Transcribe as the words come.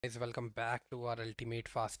Guys, welcome back to our ultimate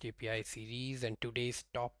fast API series, and today's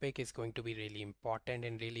topic is going to be really important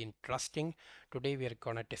and really interesting. Today we are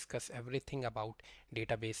going to discuss everything about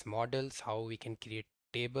database models, how we can create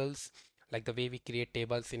tables, like the way we create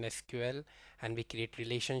tables in SQL, and we create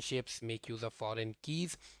relationships, make use of foreign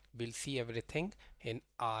keys. We'll see everything in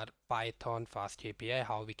our Python fast API,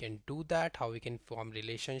 how we can do that, how we can form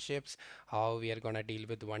relationships, how we are going to deal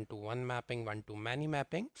with one-to-one mapping, one-to-many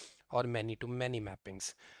mapping, or many-to-many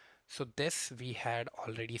mappings. So this we had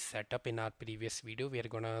already set up in our previous video. We are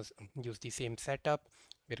gonna use the same setup.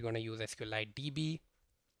 We're gonna use SQLite DB.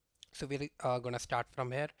 So we're gonna start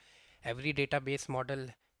from here. Every database model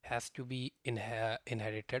has to be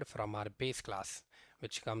inherited from our base class,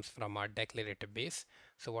 which comes from our declarative base.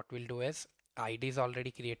 So what we'll do is ID is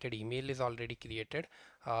already created, email is already created.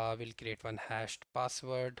 We'll create one hashed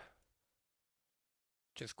password,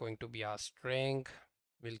 which is going to be our string.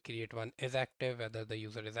 We'll create one is active, whether the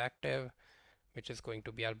user is active, which is going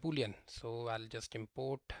to be our boolean. So I'll just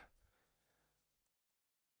import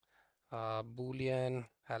boolean.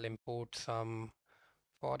 I'll import some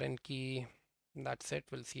foreign key. That's it.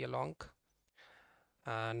 We'll see along,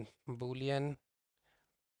 and boolean,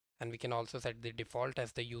 and we can also set the default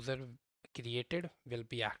as the user created will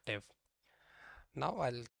be active. Now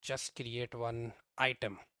I'll just create one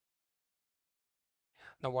item.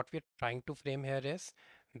 Now what we're trying to frame here is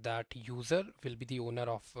that user will be the owner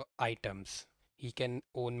of items. He can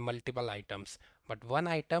own multiple items, but one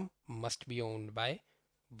item must be owned by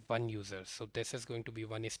one user. So this is going to be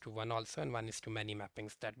 1:1 also, and 1:many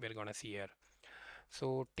mappings that we're going to see here.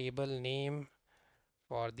 So table name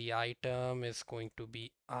for the item is going to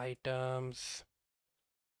be items.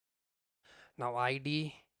 Now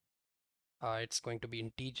ID, it's going to be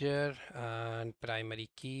integer, and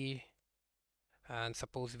primary key. And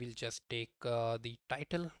suppose we'll just take the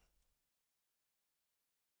title,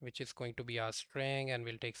 which is going to be our string, and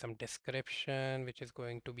we'll take some description, which is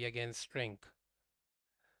going to be again string.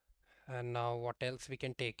 And now what else we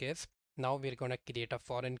can take is, now we're going to create a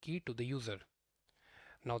foreign key to the user.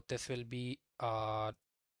 Now this will be our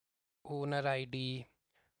owner ID,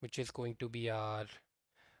 which is going to be our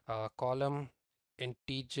column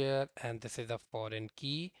integer, and this is a foreign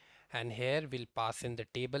key, and here we'll pass in the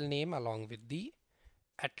table name along with the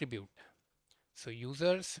attribute. So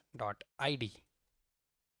users dot ID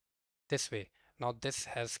this way. Now this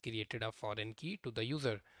has created a foreign key to the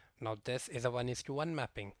user. Now this is a 1:1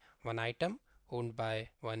 mapping, one item owned by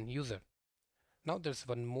one user. Now there's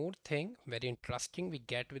one more thing very interesting we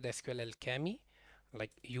get with SQLAlchemy.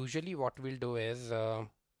 Like usually what we'll do is I'll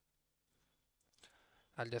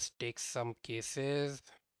just take some cases.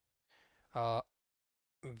 Uh,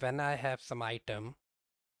 when I have some item,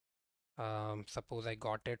 suppose I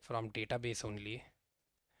got it from database only,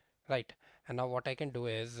 right? And now what I can do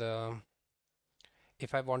is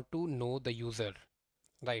if I want to know the user,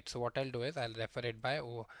 right? So what I'll do is I'll refer it by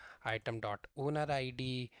item dot owner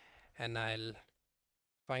ID, and I'll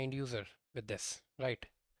find user with this, right?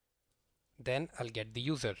 Then I'll get the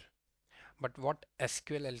user. But what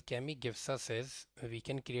SQLAlchemy gives us is we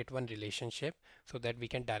can create one relationship so that we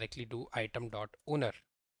can directly do item dot owner,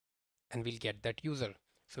 and we'll get that user.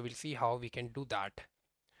 So we'll see how we can do that.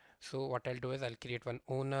 So what I'll do is I'll create one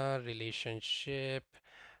owner relationship,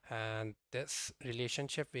 and this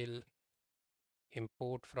relationship will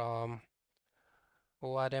import from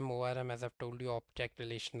ORM as I've told you, object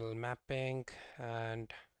relational mapping and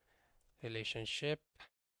relationship.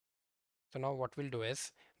 So now what we'll do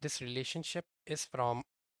is this relationship is from,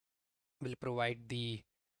 will provide the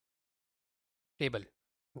table.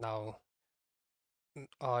 Now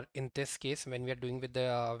or in this case, when we are doing with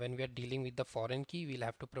the when we are dealing with the foreign key, we'll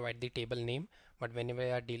have to provide the table name, but when we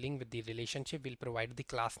are dealing with the relationship, we'll provide the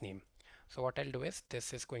class name. So what I'll do is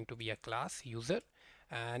this is going to be a class user,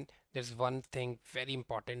 and there's one thing very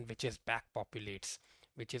important, which is back populates,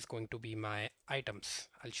 which is going to be my items.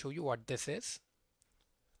 I'll show you what this is.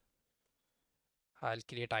 I'll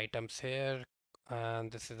create items here, and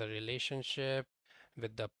this is a relationship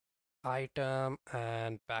with the item,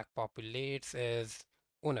 and back populates is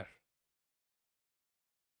owner.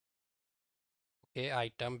 Okay,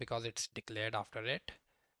 item because it's declared after it.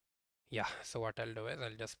 Yeah, so what I'll do is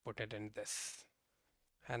I'll just put it in this,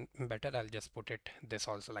 and better I'll just put it this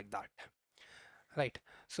also like that. Right.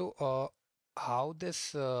 So how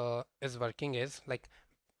this is working is like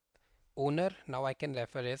owner, now I can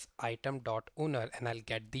refer as item dot owner, and I'll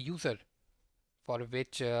get the user for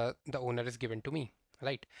which the owner is given to me,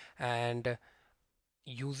 right? And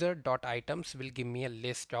user dot items will give me a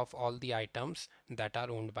list of all the items that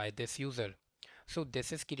are owned by this user. So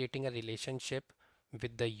this is creating a relationship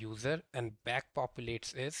with the user, and back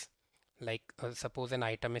populates is like suppose an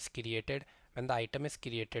item is created. When the item is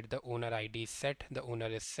created, the owner ID is set, the owner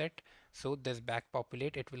is set. So this back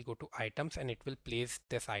populate, it will go to items and it will place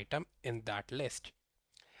this item in that list.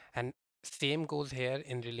 And same goes here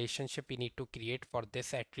in relationship we need to create for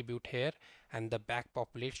this attribute here, and the back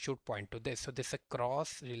populate should point to this. So this is a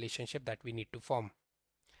cross relationship that we need to form.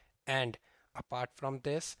 And apart from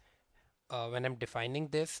this, when I'm defining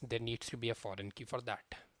this, there needs to be a foreign key for that.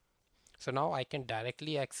 So now I can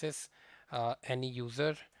directly access any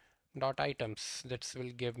user dot items. This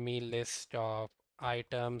will give me list of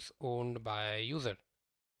items owned by user.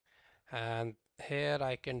 And here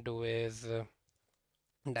I can do is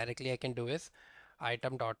directly I can do is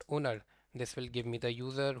item dot owner. This will give me the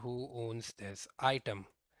user who owns this item.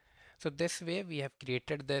 So this way we have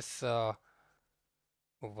created this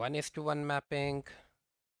 1:1 mapping,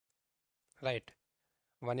 right?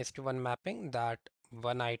 1:1 mapping, that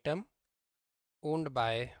one item owned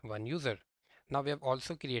by one user. Now we have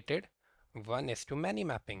also created 1:many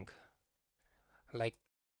mapping, like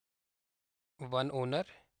one owner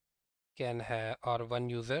can have, or one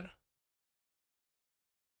user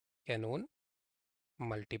can own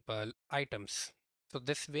multiple items. So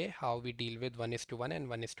this way how we deal with 1:1 and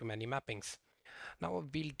 1:many mappings. Now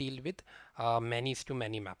we'll deal with many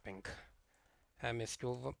mapping, M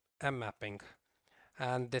mapping.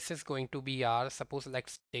 And this is going to be our, suppose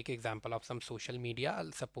let's take example of some social media.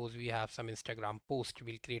 Suppose we have some Instagram post,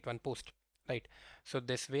 we'll create one post, right? So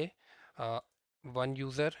this way uh, one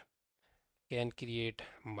user can create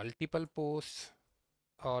multiple posts,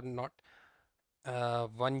 or not,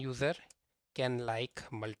 one user can like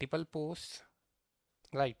multiple posts,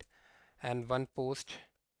 right? And one post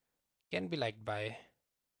can be liked by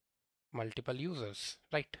multiple users,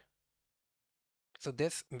 right? So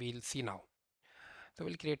this we'll see now. So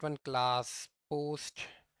we'll create one class post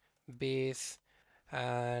base,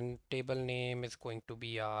 and table name is going to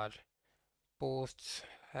be our posts,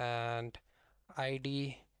 and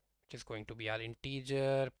ID, which is going to be our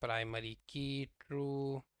integer, primary key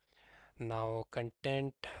true. Now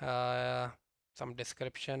content, some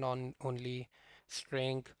description on only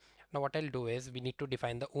string. Now what I'll do is we need to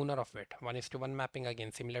define the owner of it. 1:1 mapping,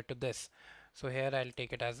 again similar to this. So here I'll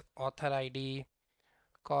take it as author ID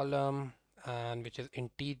column, and which is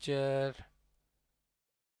integer,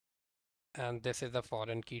 and this is the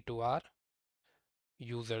foreign key to our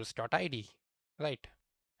users.id, right?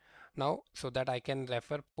 Now so that I can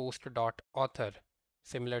refer post.author,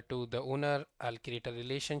 similar to the owner, I'll create a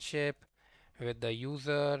relationship with the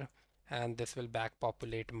user, and this will back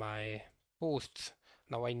populate my posts.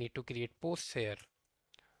 Now I need to create posts here.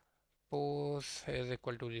 Post is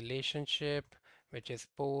equal to relationship, which is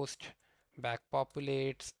post, back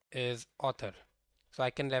populates is author. So I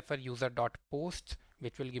can refer user.posts,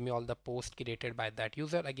 which will give me all the posts created by that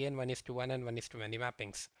user. Again, 1:1 and 1:many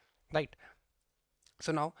mappings, right?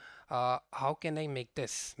 So now, how can I make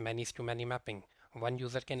this many mapping? One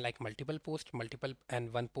user can like multiple posts,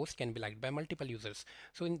 and one post can be liked by multiple users.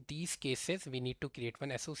 So in these cases, we need to create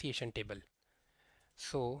one association table.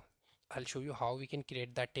 So I'll show you how we can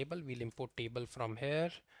create that table. We'll import table from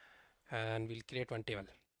here, and we'll create one table.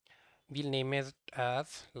 We'll name it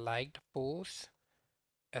as liked posts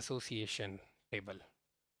association table,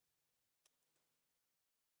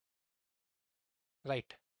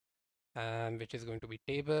 right? And which is going to be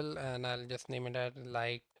table, and I'll just name it as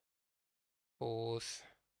liked posts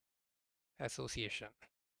association,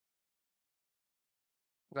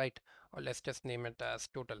 right? Or let's just name it as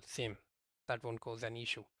total, same. That won't cause any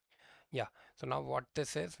issue. Yeah, so now what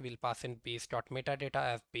this is, we'll pass in base.metadata,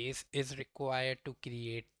 as base is required to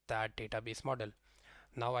create that database model.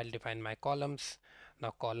 Now I'll define my columns.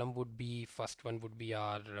 Now column would be, first one would be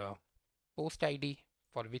our post ID,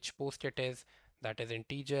 for which post it is, that is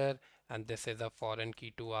integer, and this is a foreign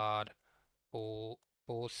key to our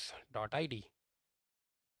post.id.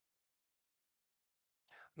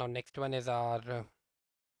 Now next one is our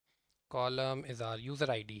column is our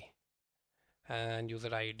user ID, and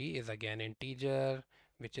user ID is again integer,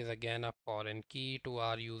 which is again a foreign key to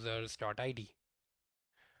our users.id.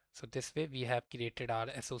 So this way we have created our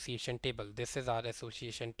association table. This is our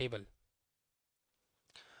association table.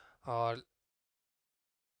 Or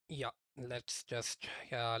yeah, let's just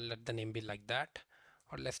let the name be like that,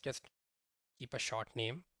 or let's just keep a short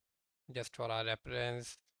name just for our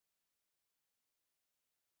reference,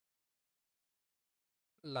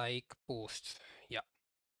 like posts. Yeah,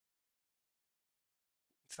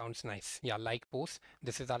 sounds nice. Yeah, like posts.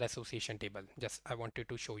 This is our association table. Just I wanted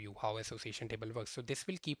to show you how association table works. So this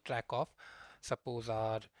will keep track of, suppose,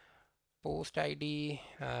 our post ID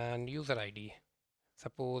and user ID.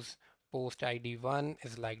 Suppose post ID 1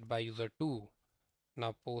 is liked by user 2.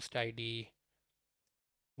 Now post ID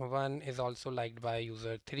 1 is also liked by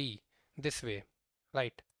user 3, this way,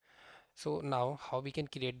 right? So now how we can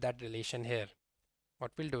create that relation here?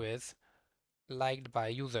 What we'll do is liked by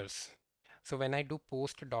users. So when I do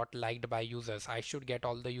post dot liked by users, I should get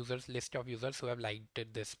all the users, list of users who have liked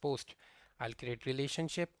this post. I'll create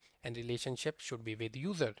relationship, and relationship should be with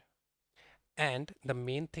user. And the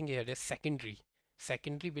main thing here is secondary.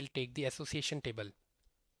 Secondary will take the association table,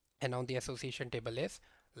 and now the association table is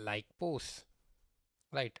like posts,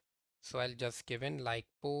 right? So I'll just give in like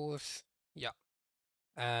posts, yeah.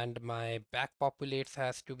 And my back populates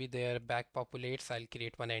has to be there. Back populates, I'll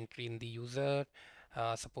create one entry in the user.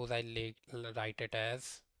 Suppose write it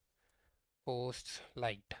as posts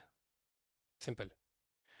liked. Simple.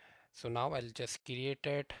 So now I'll just create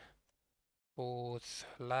it. Posts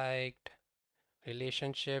liked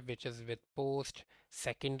relationship, which is with post.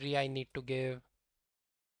 Secondary I need to give,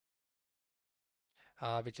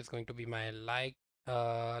 which is going to be my like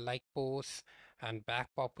posts, and back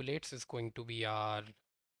populates is going to be our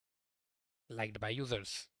liked by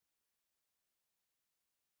users.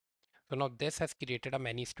 So now this has created a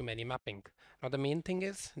manys to many mapping. Now the main thing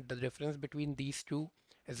is the difference between these two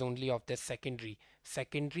is only of this secondary.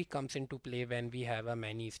 Secondary comes into play when we have a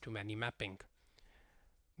manys to many mapping.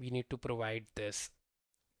 We need to provide this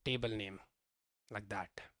table name like that.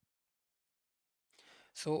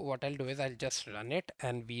 So what I'll do is I'll just run it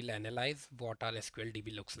and we'll analyze what our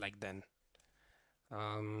SQLDB looks like then.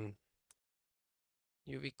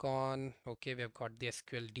 UVCon, okay, we have got the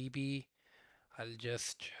SQLDB. I'll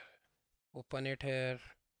just open it here.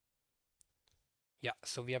 Yeah,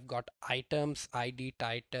 so we have got items, ID,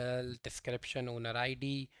 title, description, owner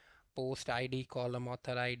ID, post ID, column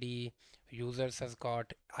author ID, users has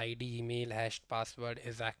got ID, email, hashed password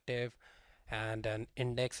is active, and an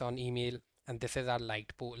index on email. And this is our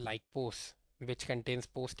like post, which contains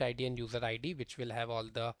post ID and user ID, which will have all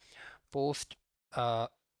the post uh,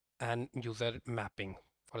 and user mapping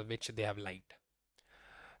for which they have liked.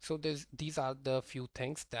 So these are the few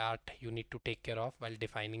things that you need to take care of while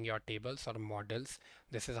defining your tables or models.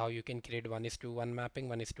 This is how you can create 1:1 mapping,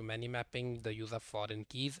 1:many mapping, the use of foreign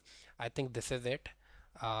keys. I think this is it.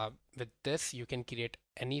 With this, you can create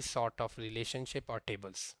any sort of relationship or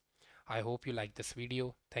tables. I hope you like this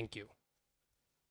video. Thank you.